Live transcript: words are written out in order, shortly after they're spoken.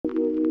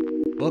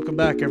Welcome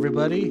back,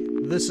 everybody.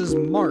 This is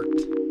Mart.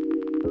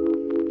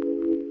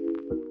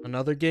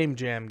 Another game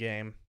jam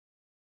game.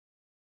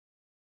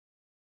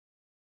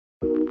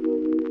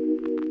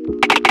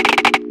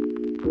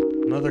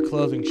 Another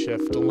clothing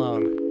shift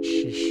alone.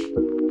 Sheesh.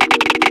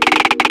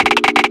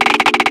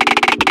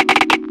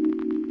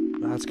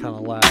 That's kind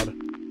of loud.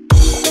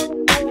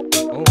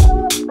 Oh.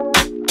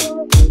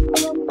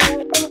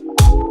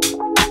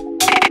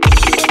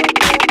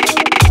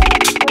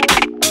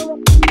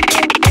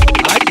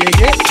 I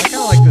dig it. I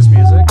kind of like this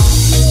music.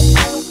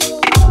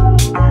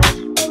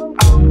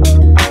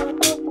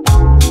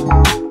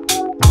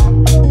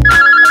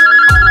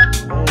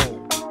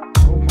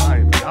 Oh my,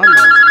 the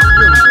audio is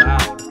really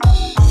loud.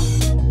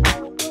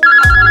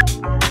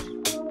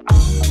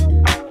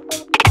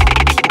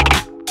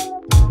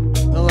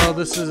 Hello,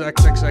 this is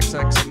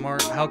XXXX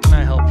Mart. How can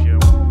I help you?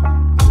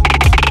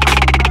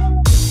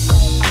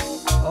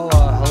 Oh,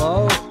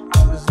 hello?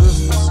 Is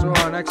this the store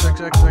on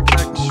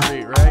XXXXX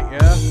Street, right?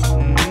 Yeah?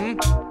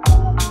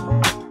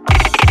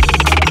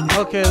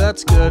 Okay,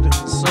 that's good.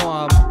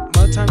 So,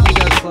 what time do you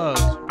guys close?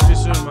 Pretty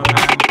soon, my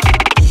man.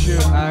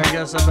 Shoot, I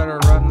guess I better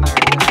run there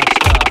and get my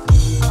stuff.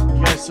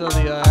 You guys sell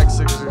the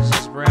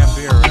X6 brand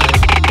beer, right?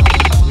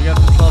 We got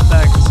the 12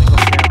 packs of single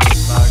camp in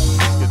stock.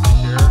 That's good to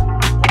hear.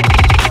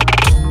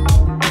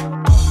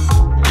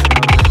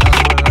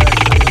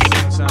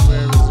 Sound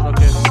weird. Is it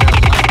okay to stay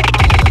online?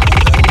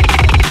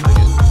 I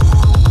get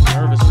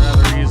nervous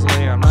rather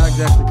easily. I'm not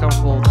exactly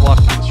comfortable with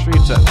walking the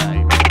streets at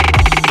night.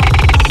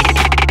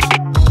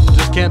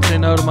 Can't say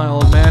no to my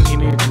old man. He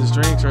needs his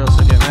drinks or else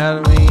he'll get mad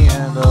at me.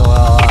 And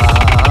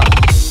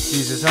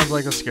jeez, it sounds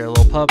like a scared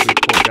little puppy,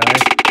 poor guy.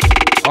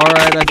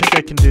 Alright, I think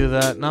I can do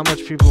that. Not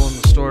much people in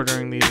the store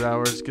during these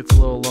hours. Gets a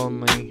little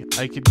lonely.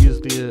 I could use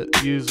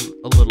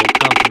a little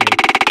company.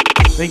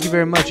 Thank you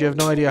very much. You have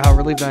no idea how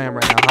relieved I am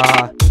right now.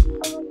 Haha.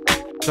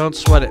 Don't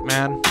sweat it,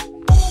 man.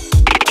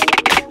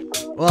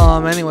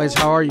 Well, anyways,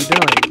 how are you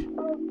doing?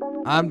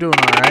 I'm doing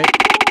alright.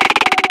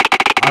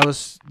 I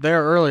was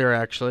there earlier,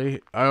 actually.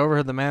 I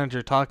overheard the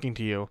manager talking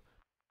to you.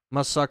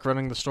 Must suck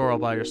running the store all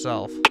by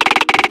yourself.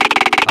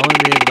 I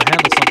wouldn't be able to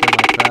handle something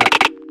like that.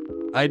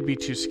 I'd be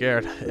too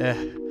scared.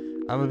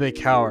 I'm a big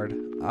coward.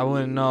 I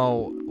wouldn't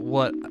know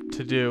what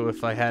to do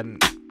if I had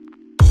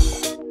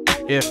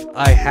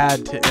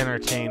to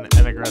entertain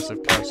an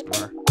aggressive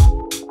customer.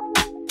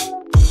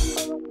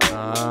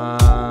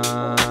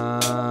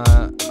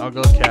 I'll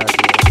go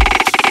casual.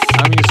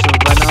 I'm used to it,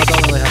 but now I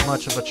don't really have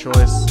much of a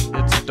choice.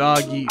 It's a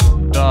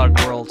dog-eat-dog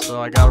world, so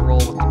I gotta roll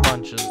with the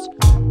punches.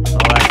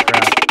 All that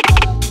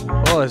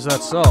crap. Oh, is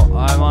that so?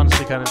 I'm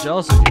honestly kind of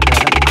jealous of you,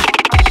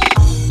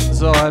 man.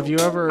 So, have you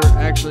ever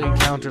actually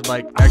encountered,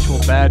 like, actual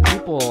bad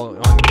people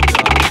on your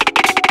job?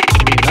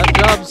 You mean nut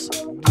jobs?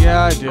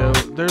 Yeah, I do.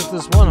 There's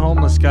this one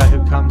homeless guy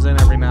who comes in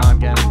every now and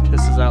again and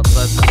pisses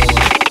outside the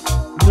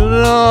door.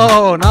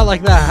 No, not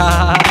like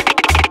that.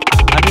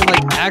 I mean,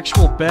 like,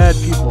 actual bad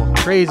people,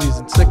 crazies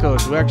and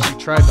sickos who actually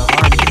tried to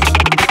harm you.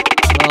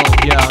 Well,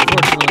 yeah,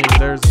 unfortunately,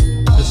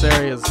 this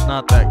area is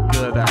not that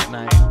good at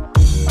night.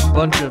 A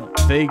bunch of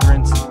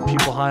vagrants and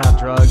people high on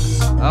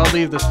drugs. I'll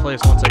leave this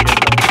place once I get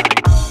enough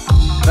money.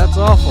 That's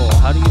awful.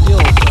 How do you deal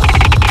with that?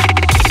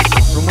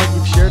 From what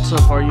you've shared so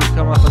far, you've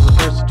come off as a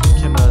person who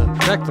can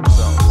protect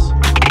themselves.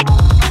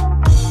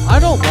 I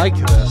don't like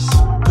this.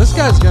 This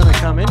guy's gonna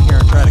come in here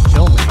and try to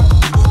kill me.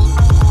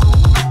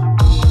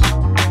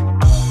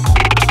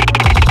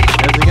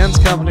 It's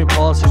against company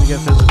policy to get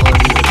physical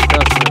with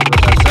customers,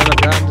 but that said, I've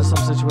gotten into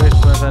some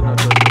situations where I've had no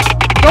choice.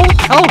 Don't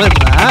tell him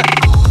that!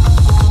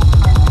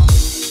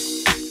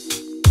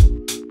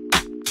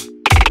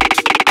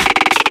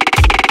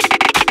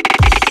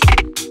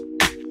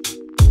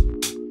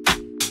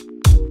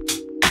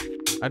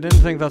 I didn't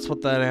think that's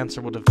what that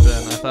answer would have been.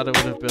 I thought it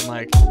would have been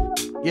like,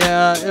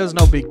 yeah, it was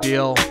no big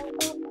deal.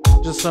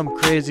 Just some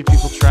crazy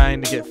people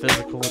trying to get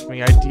physical with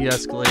me. I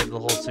de-escalated the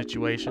whole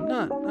situation.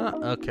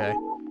 Okay.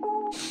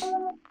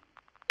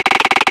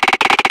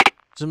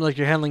 Seems like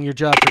you're handling your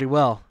job pretty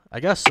well. I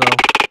guess so.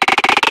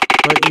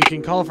 But you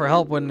can call for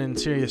help when in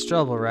serious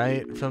trouble,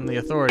 right? From the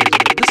authorities. I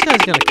mean, this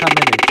guy's gonna come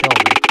in and kill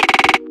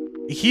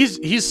me.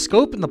 He's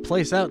scoping the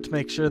place out to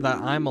make sure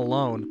that I'm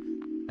alone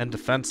and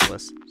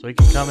defenseless. So he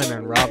can come in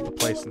and rob the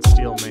place and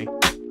steal me.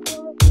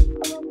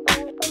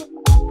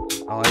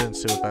 Oh, I didn't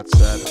see what that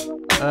said.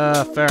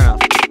 Fair enough.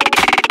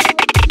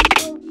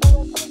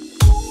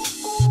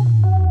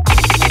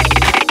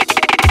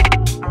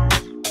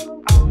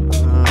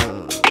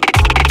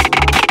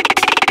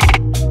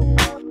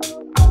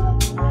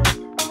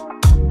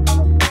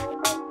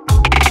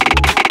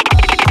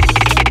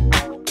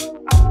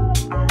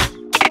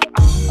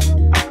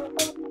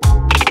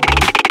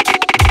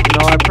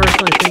 I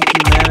personally think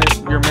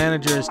your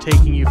manager is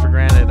taking you for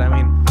granted. I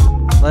mean,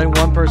 letting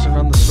one person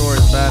run the store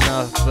is bad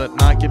enough, but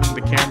not getting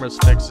the cameras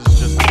fixed is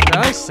just... Did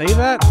I say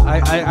that?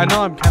 I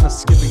know I'm kind of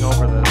skipping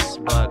over this,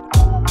 but...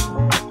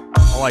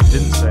 Oh, I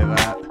didn't say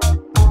that.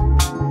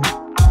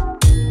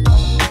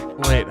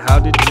 Wait, how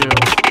did you...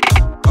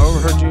 I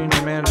overheard you and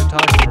your manager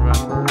talking,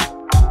 remember?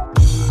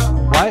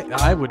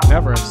 I would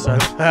never have said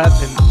that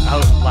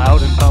out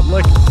loud in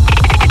public.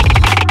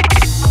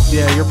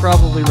 Yeah, you're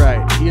probably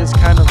right. He is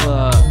kind of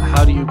a,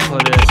 how do you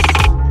put it?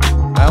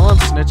 I won't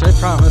snitch, I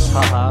promise.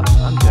 Haha,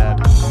 I'm dead.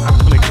 I'm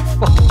gonna get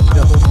fucking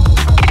killed.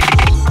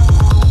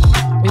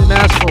 He's an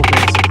asshole,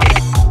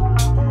 basically.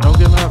 Don't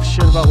give enough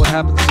shit about what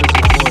happens to his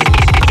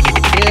employees.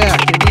 Yeah,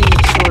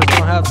 convenience stores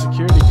don't have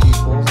security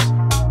people,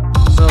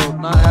 so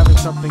not having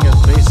something as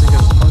basic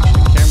as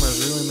functioning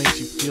cameras really makes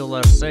you feel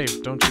less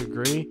safe, don't you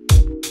agree?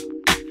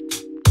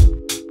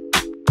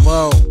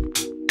 Well,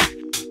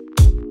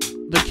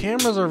 the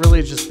cameras are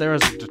really just there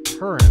as a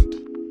deterrent.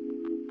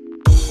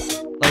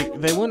 Like,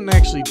 they wouldn't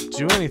actually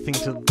do anything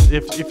to...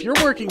 If you're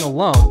working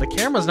alone, the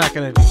camera's not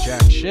gonna do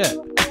jack shit.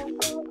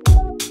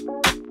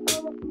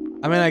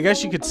 I mean, I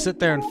guess you could sit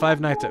there in Five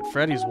Nights at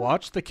Freddy's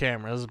watch the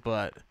cameras,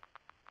 but...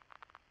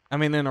 I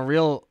mean, in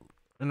real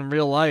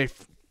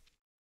life,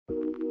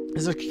 the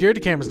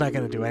security camera's not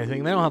gonna do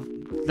anything. They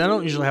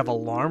don't usually have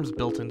alarms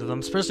built into them,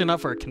 especially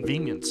not for a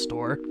convenience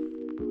store.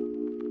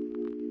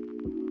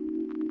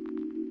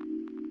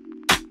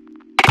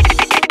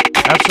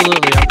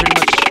 Absolutely, I'm pretty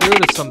much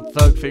screwed if some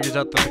thug figures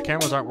out that the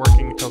cameras aren't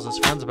working and tells his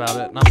friends about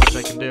it. Not much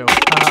I can do.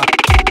 Haha.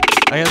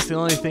 I guess the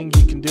only thing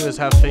you can do is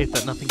have faith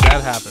that nothing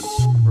bad happens.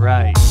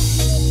 Right.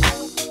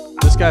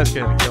 This guy's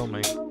gonna kill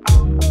me.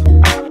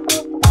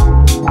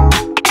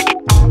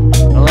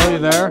 Hello, you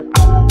there?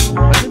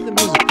 Why did the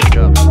music pick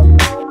up?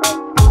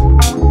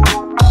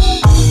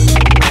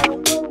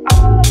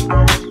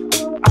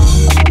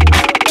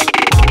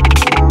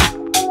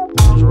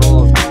 There's a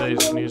roll of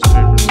today's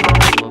newspapers in the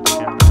middle of the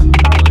camera.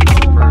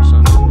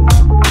 Person.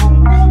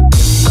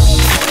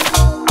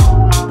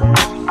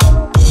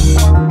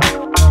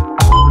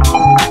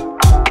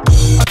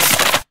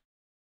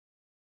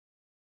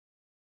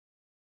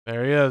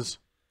 There he is.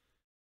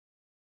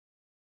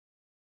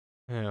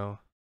 Ew.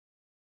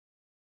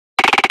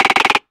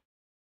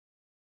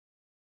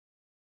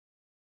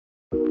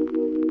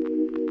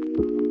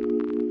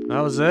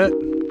 That was it.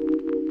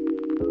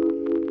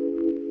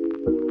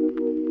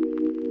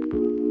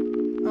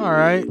 All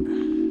right.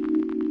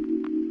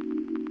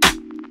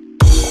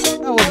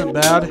 That wasn't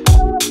bad.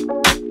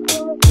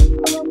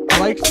 I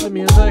liked the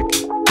music.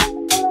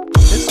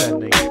 This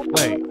ending.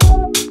 Wait.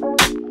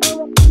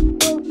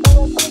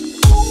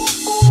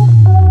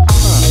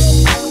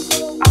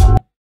 Huh.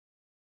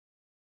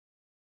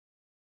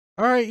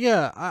 Alright,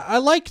 yeah. I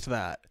liked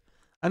that.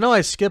 I know I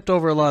skipped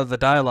over a lot of the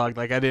dialogue,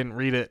 like I didn't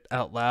read it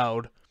out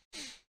loud.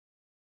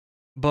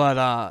 But,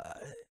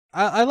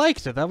 I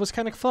liked it. That was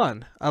kind of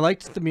fun. I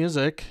liked the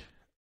music.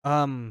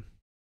 It's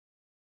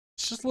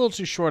just a little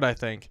too short, I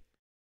think.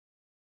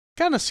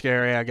 Kind of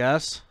scary, I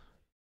guess.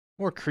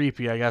 More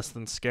creepy, I guess,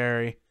 than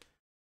scary.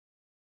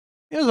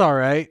 It was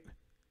alright.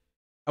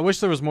 I wish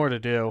there was more to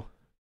do.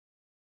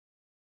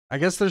 I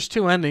guess there's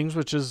 2 endings,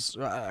 which is...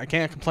 I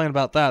can't complain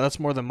about that. That's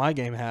more than my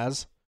game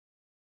has.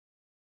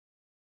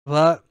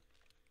 But...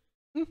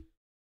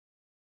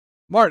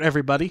 Mart,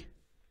 everybody.